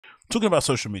Talking about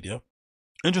social media,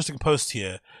 interesting post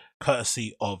here,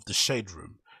 courtesy of the Shade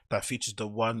Room, that features the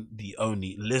one, the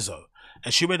only Lizzo.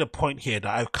 And she made a point here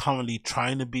that I've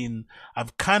kind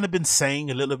of been saying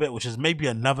a little bit, which is maybe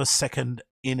another second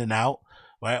in and out,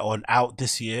 right? Or an out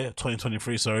this year,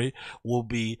 2023, sorry, will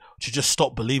be to just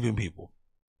stop believing people.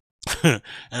 And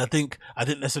I think I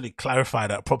didn't necessarily clarify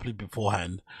that properly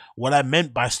beforehand. What I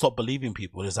meant by stop believing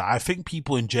people is that I think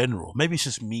people in general, maybe it's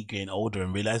just me getting older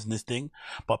and realizing this thing,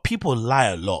 but people lie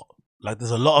a lot. Like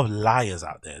there's a lot of liars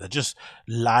out there that just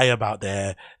lie about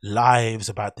their lives,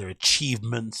 about their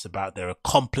achievements, about their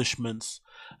accomplishments,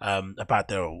 about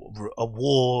their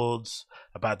awards,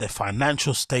 about their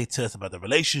financial status, about their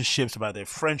relationships, about their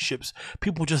friendships.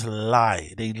 People just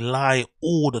lie. They lie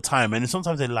all the time, and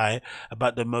sometimes they lie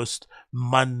about the most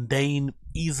mundane,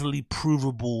 easily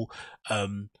provable,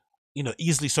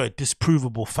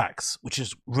 disprovable facts, which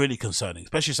is really concerning,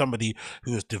 especially somebody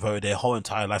who has devoted their whole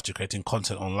entire life to creating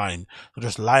content online. They'll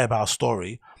just lie about a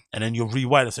story, and then you'll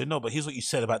rewind and say, no, but here's what you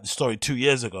said about the story 2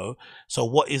 years ago. So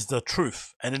what is the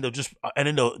truth? And then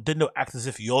they'll act as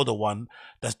if you're the one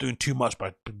that's doing too much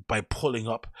by pulling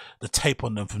up the tape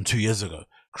on them from 2 years ago.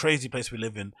 Crazy place we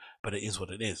live in, but it is what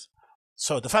it is.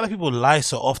 So the fact that people lie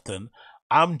so often,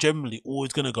 I'm generally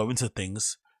always going to go into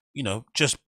things,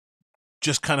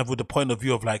 just kind of with the point of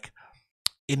view of like,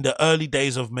 in the early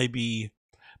days of maybe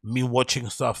me watching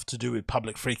stuff to do with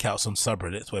public freakouts on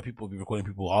subreddits where people will be recording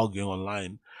people arguing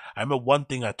online. I remember one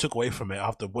thing I took away from it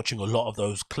after watching a lot of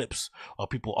those clips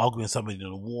of people arguing with somebody in a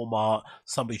Walmart,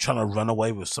 somebody trying to run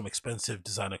away with some expensive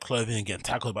designer clothing and getting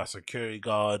tackled by a security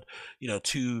guard,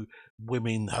 two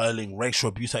women hurling racial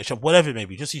abuse at each other, whatever it may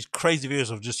be. Just these crazy videos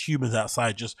of just humans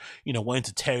outside just, wanting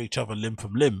to tear each other limb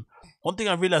from limb. One thing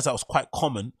I realized that was quite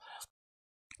common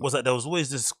was that there was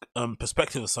always this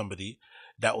perspective of somebody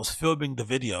that was filming the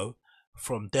video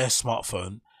from their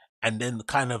smartphone and then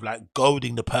kind of like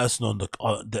goading the person on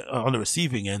the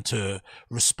receiving end to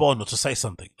respond or to say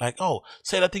something like, oh,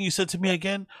 say that thing you said to me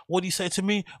again. What do you say to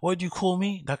me? What do you call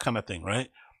me? That kind of thing, right?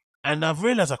 And I've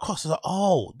realized across, like,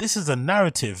 oh, this is a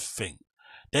narrative thing.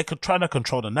 They're trying to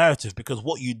control the narrative, because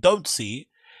what you don't see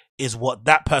is what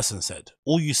that person said.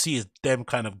 All you see is them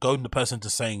kind of goading the person to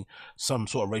saying some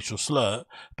sort of racial slur,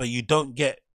 but you don't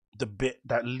get the bit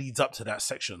that leads up to that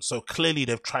section. So clearly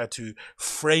they've tried to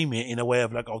frame it in a way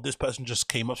of like, oh, this person just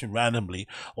came up to me randomly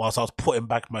whilst I was putting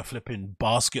back my flipping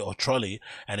basket or trolley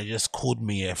and they just called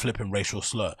me a flipping racial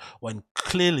slur, when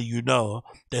clearly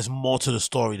there's more to the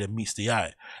story than meets the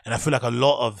eye. And I feel like a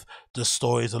lot of the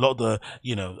stories, a lot of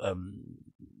the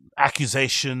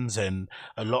accusations and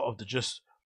a lot of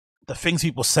the things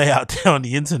people say out there on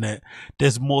the internet,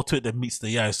 there's more to it than meets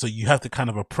the eye. So you have to kind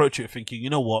of approach it thinking, you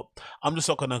know what, I'm just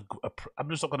not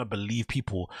gonna believe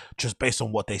people just based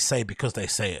on what they say because they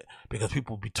say it, because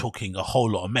people be talking a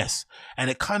whole lot of mess. And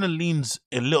it kind of leans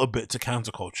a little bit to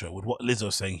counterculture with what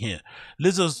Lizzo's saying here.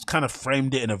 Lizzo's kind of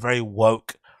framed it in a very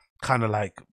woke, kind of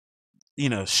like,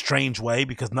 strange way,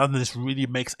 because none of this really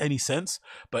makes any sense.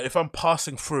 But if I'm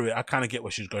passing through it, I kind of get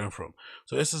where she's going from.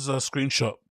 So this is a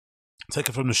screenshot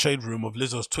taken from the Shade Room of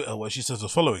Lizzo's Twitter, where she says the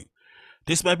following: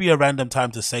 "This may be a random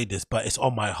time to say this, but it's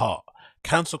on my heart.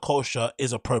 Cancel culture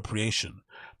is appropriation.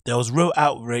 There was real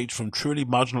outrage from truly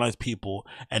marginalized people,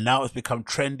 and now it's become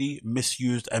trendy,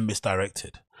 misused, and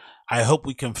misdirected. I hope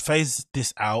we can phase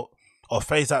out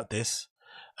this,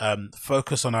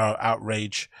 focus on our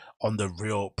outrage on the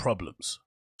real problems."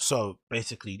 So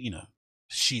basically,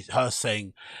 her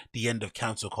saying the end of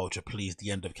cancel culture, please, the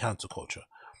end of cancel culture.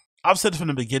 I've said from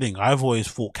the beginning, I've always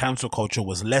thought cancel culture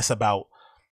was less about,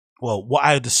 well, what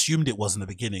I had assumed it was in the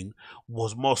beginning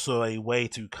was more so a way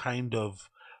to kind of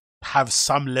have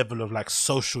some level of like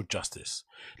social justice.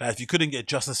 Like if you couldn't get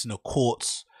justice in the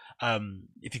courts,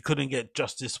 if you couldn't get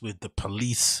justice with the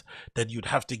police, then you'd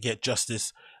have to get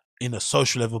justice in a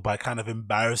social level by kind of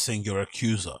embarrassing your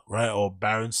accuser, right? Or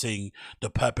embarrassing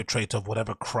the perpetrator of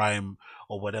whatever crime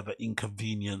or whatever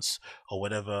inconvenience or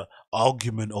whatever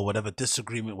argument or whatever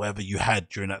disagreement, whatever you had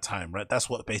during that time, right? That's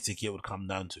what basically it would come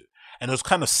down to. And it was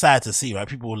kind of sad to see, right?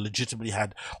 People legitimately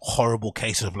had horrible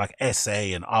cases of like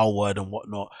SA and R word and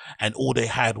whatnot, and all they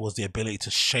had was the ability to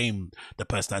shame the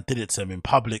person that did it to them in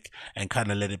public and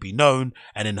kind of let it be known,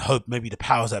 and then hope maybe the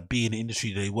powers that be in the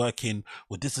industry they work in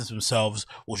would distance themselves,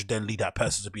 which would then lead that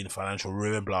person to be in financial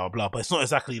ruin, blah, blah, blah. But it's not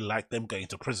exactly like them going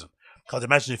to prison. Because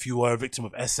imagine if you were a victim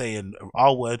of SA and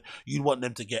R word, you'd want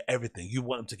them to get everything. You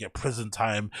want them to get prison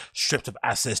time, stripped of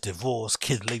assets, divorce,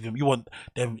 kids leave them. You want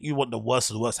the worst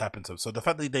of the worst happen to them. So the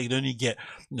fact that they only get,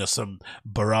 some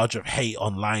barrage of hate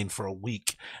online for a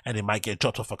week and they might get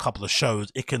dropped off a couple of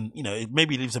shows, it can, it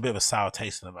maybe leaves a bit of a sour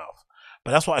taste in the mouth.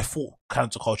 But that's what I thought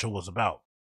cancel culture was about.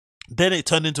 Then it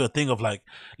turned into a thing of like,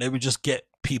 let me just get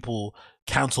people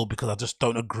cancelled because I just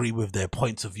don't agree with their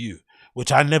points of view,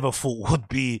 which I never thought would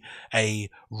be a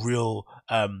real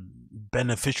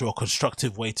beneficial or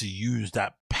constructive way to use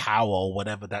that power or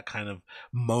whatever, that kind of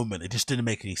moment. It just didn't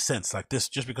make any sense. Like this,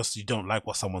 just because you don't like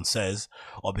what someone says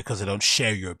or because they don't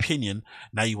share your opinion,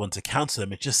 now you want to cancel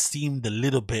them. It just seemed a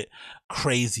little bit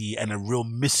crazy and a real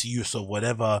misuse of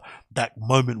whatever that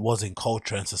moment was in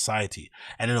culture and society.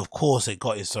 And then of course it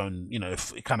got its own,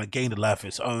 it kind of gained a life of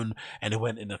its own, and it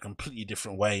went in a completely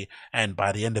different way. And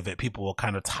by the end of it, people were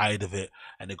kind of tired of it,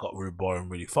 and it got really boring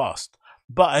really fast.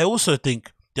 But I also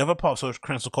think the other part of social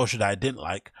cancel culture that I didn't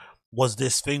like was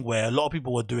this thing where a lot of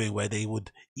people were doing, where they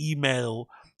would email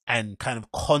and kind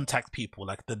of contact people,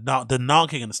 like the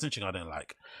narking and the snitching. I didn't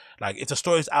like. Like, if the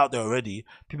story's out there already,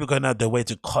 people going out their way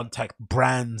to contact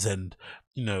brands and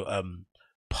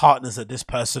partners that this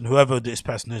person, whoever this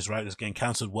person is, right, is getting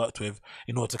cancelled, worked with,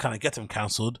 in order to kind of get them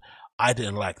cancelled. I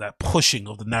didn't like that. Pushing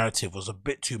of the narrative was a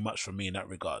bit too much for me in that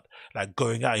regard. Like,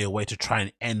 going out of your way to try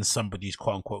and end somebody's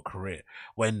quote unquote career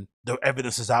when the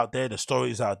evidence is out there, the story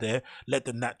is out there. Let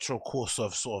the natural course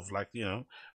of sort of like,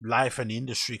 life and the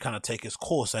industry kind of take its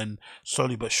course, and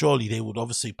slowly but surely they would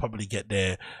obviously probably get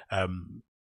their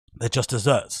just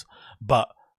desserts. But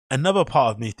another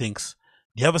part of me thinks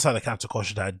the other side of cancel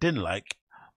culture that I didn't like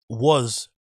was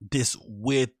this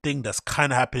weird thing that's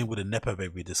kind of happening with the Nepo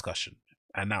baby discussion.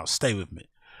 And now stay with me.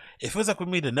 It feels like with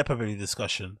me, the Nepo baby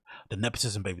discussion, the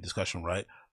nepotism baby discussion, right?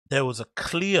 There was a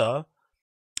clear,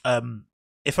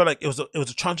 it felt like it was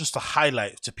a chance just to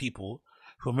highlight to people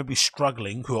who are maybe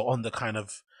struggling, who are on the kind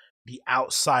of the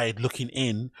outside looking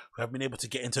in, who have been able to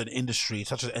get into an industry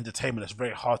such as entertainment that's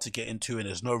very hard to get into, and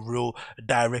there's no real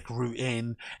direct route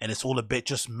in, and it's all a bit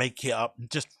just make it up,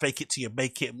 just fake it till you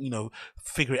make it,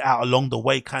 figure it out along the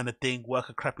way kind of thing. Work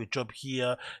a crappy job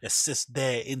here, assist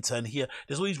there, intern here.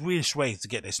 There's all these weird ways to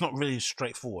get there. It's not really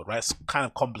straightforward, right? It's kind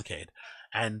of complicated,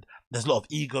 and there's a lot of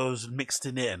egos mixed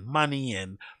in it, and money,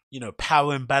 and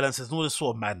power imbalances, and all this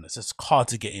sort of madness. It's hard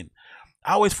to get in.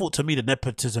 I always thought, to me, the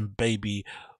nepotism baby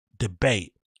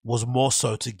debate was more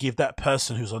so to give that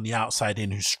person who's on the outside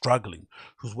in, who's struggling,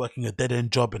 who's working a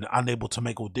dead-end job and unable to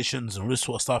make auditions and all this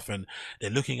sort of stuff, and they're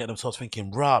looking at themselves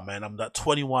thinking, rah, man, I'm like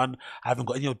 21, I haven't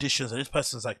got any auditions, and this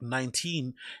person's like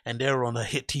 19 and they're on a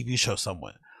hit TV show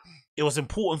somewhere. It was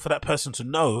important for that person to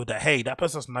know that, hey, that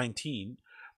person's 19,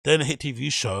 they're in a hit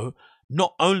TV show,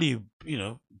 not only,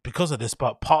 because of this,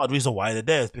 but part of the reason why they're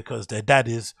there is because their dad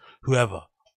is whoever,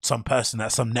 some person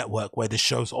at some network where this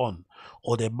show's on,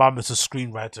 or their mum is a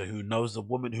screenwriter who knows the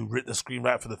woman who wrote the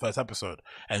screenwriter for the first episode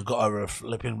and got her a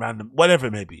flipping random, whatever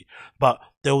it may be. But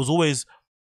there was always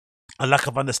a lack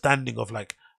of understanding of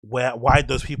like why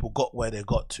those people got where they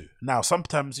got to. Now,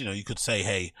 sometimes, you could say,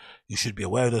 hey, you should be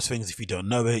aware of those things. If you don't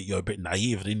know it, you're a bit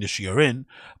naive of the industry you're in.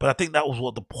 But I think that was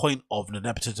what the point of the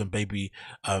nepotism baby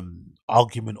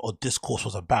argument or discourse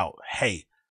was about. Hey,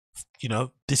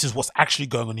 this is what's actually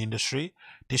going on in the industry.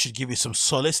 This should give you some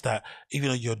solace that even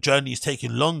though your journey is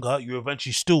taking longer, you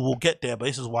eventually still will get there. But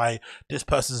this is why this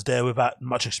person's there without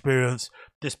much experience.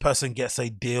 This person gets a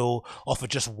deal off of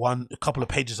just a couple of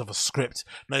pages of a script,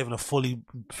 not even a fully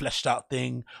fleshed out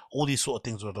thing. All these sort of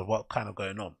things were what kind of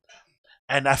going on.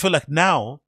 And I feel like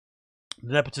now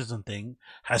the nepotism thing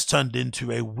has turned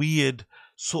into a weird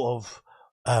sort of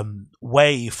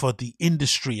way for the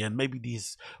industry and maybe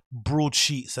these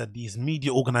broadsheets and these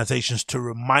media organizations to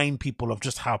remind people of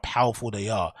just how powerful they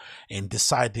are in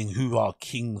deciding who our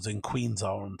kings and queens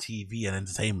are on TV and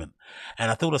entertainment. And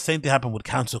I thought the same thing happened with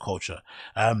cancel culture.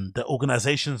 The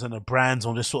organizations and the brands,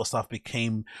 all this sort of stuff,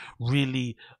 became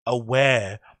really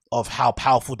aware of how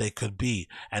powerful they could be,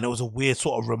 and it was a weird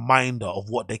sort of reminder of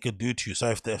what they could do to you. So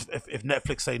if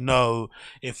Netflix say no,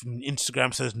 if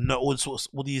Instagram says no,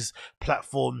 all these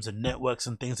platforms and networks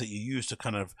and things that you use to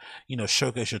kind of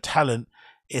showcase your talent,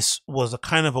 it was a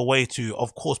kind of a way to,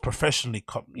 of course, professionally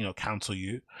counsel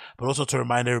you, but also to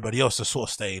remind everybody else to sort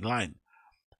of stay in line.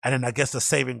 And then I guess the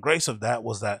saving grace of that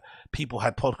was that people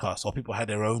had podcasts or people had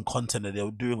their own content that they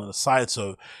were doing on the side.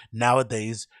 So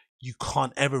nowadays, you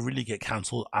can't ever really get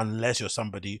cancelled unless you're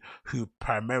somebody who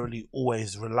primarily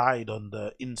always relied on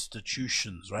the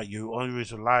institutions, right? You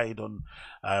always relied on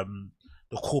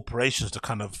the corporations to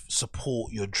kind of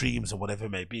support your dreams or whatever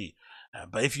it may be.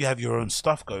 But if you have your own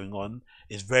stuff going on,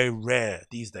 it's very rare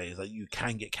these days that you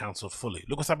can get cancelled fully.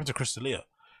 Look what's happened to Chris D'Elia.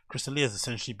 Chris D'Elia is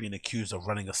essentially being accused of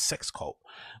running a sex cult,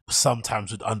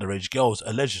 sometimes with underage girls,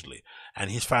 allegedly,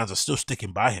 and his fans are still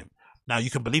sticking by him. Now,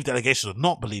 you can believe the allegations or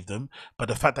not believe them, but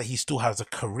the fact that he still has a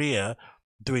career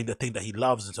doing the thing that he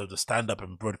loves, and so the stand up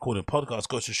and recording podcasts,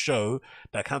 goes to show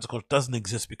that cancel culture doesn't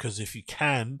exist, because if you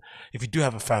do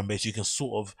have a fan base, you can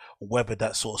sort of weather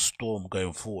that sort of storm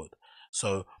going forward.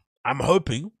 So I'm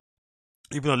hoping,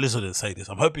 even though Lizzo didn't say this,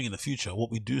 I'm hoping in the future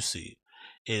what we do see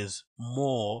is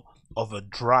more of a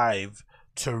drive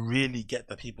to really get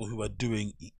the people who are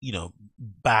doing,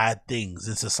 bad things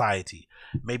in society,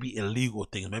 maybe illegal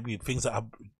things, maybe things that are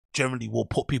generally will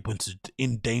put people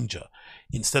in danger,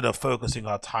 instead of focusing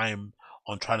our time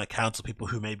on trying to counsel people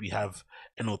who maybe have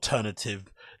an alternative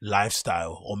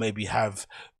lifestyle, or maybe have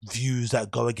views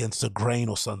that go against the grain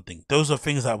or something. Those are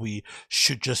things that we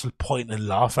should just point and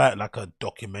laugh at, like a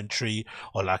documentary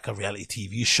or like a reality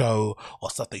TV show,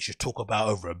 or stuff that you should talk about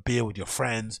over a beer with your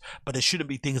friends. But there shouldn't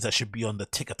be things that should be on the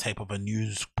ticker tape of a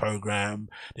news program.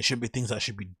 There shouldn't be things that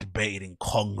should be debated in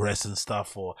Congress and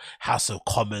stuff, or House of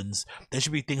Commons. There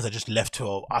should be things that just left to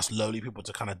us lowly people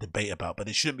to kind of debate about. But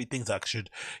there shouldn't be things that should,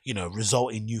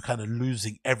 result in you kind of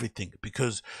losing everything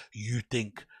because you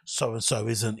think so and so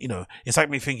isn't. It's like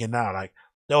me thinking now, like,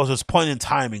 there was this point in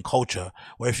time in culture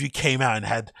where if you came out and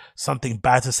had something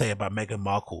bad to say about Meghan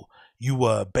Markle, you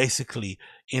were basically,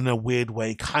 in a weird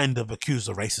way, kind of accused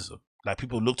of racism. Like,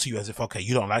 people look to you as if, okay,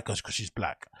 you don't like us because she's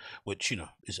black, which,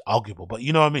 is arguable. But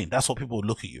you know what I mean? That's what people would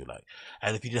look at you like.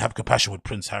 And if you didn't have compassion with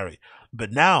Prince Harry.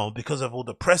 But now, because of all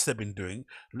the press they've been doing,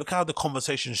 look how the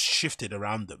conversation's shifted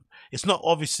around them. It's not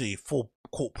obviously full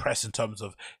court press in terms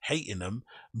of hating them,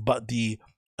 but the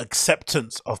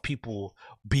acceptance of people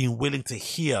being willing to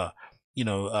hear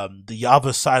the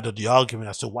other side of the argument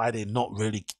as to why they're not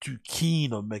really too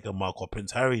keen on Meghan Markle or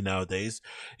Prince Harry nowadays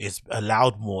is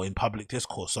allowed more in public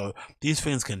discourse. So these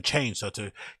things can change. So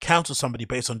to counsel somebody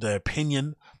based on their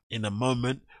opinion in a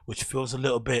moment, which feels a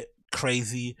little bit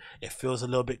crazy, it feels a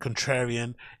little bit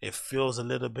contrarian, it feels a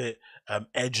little bit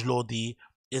edgelordy,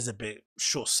 is a bit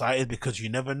short-sighted, because you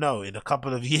never know, in a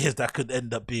couple of years that could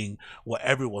end up being what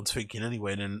everyone's thinking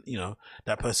anyway, and then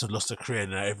that person lost a career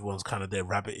and now everyone's kind of there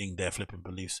rabbiting their flipping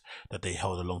beliefs that they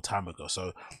held a long time ago.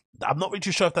 So I'm not really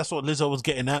too sure if that's what Lizzo was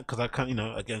getting at, because I can't,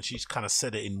 again, she's kind of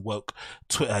said it in woke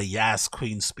Twitter Yas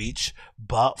Queen speech,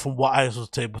 but from what I was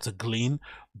able to glean,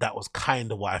 that was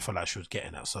kind of what I felt like she was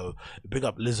getting at. So big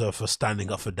up Lizzo for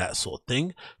standing up for that sort of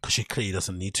thing, because she clearly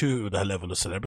doesn't need to with her level of celebrity.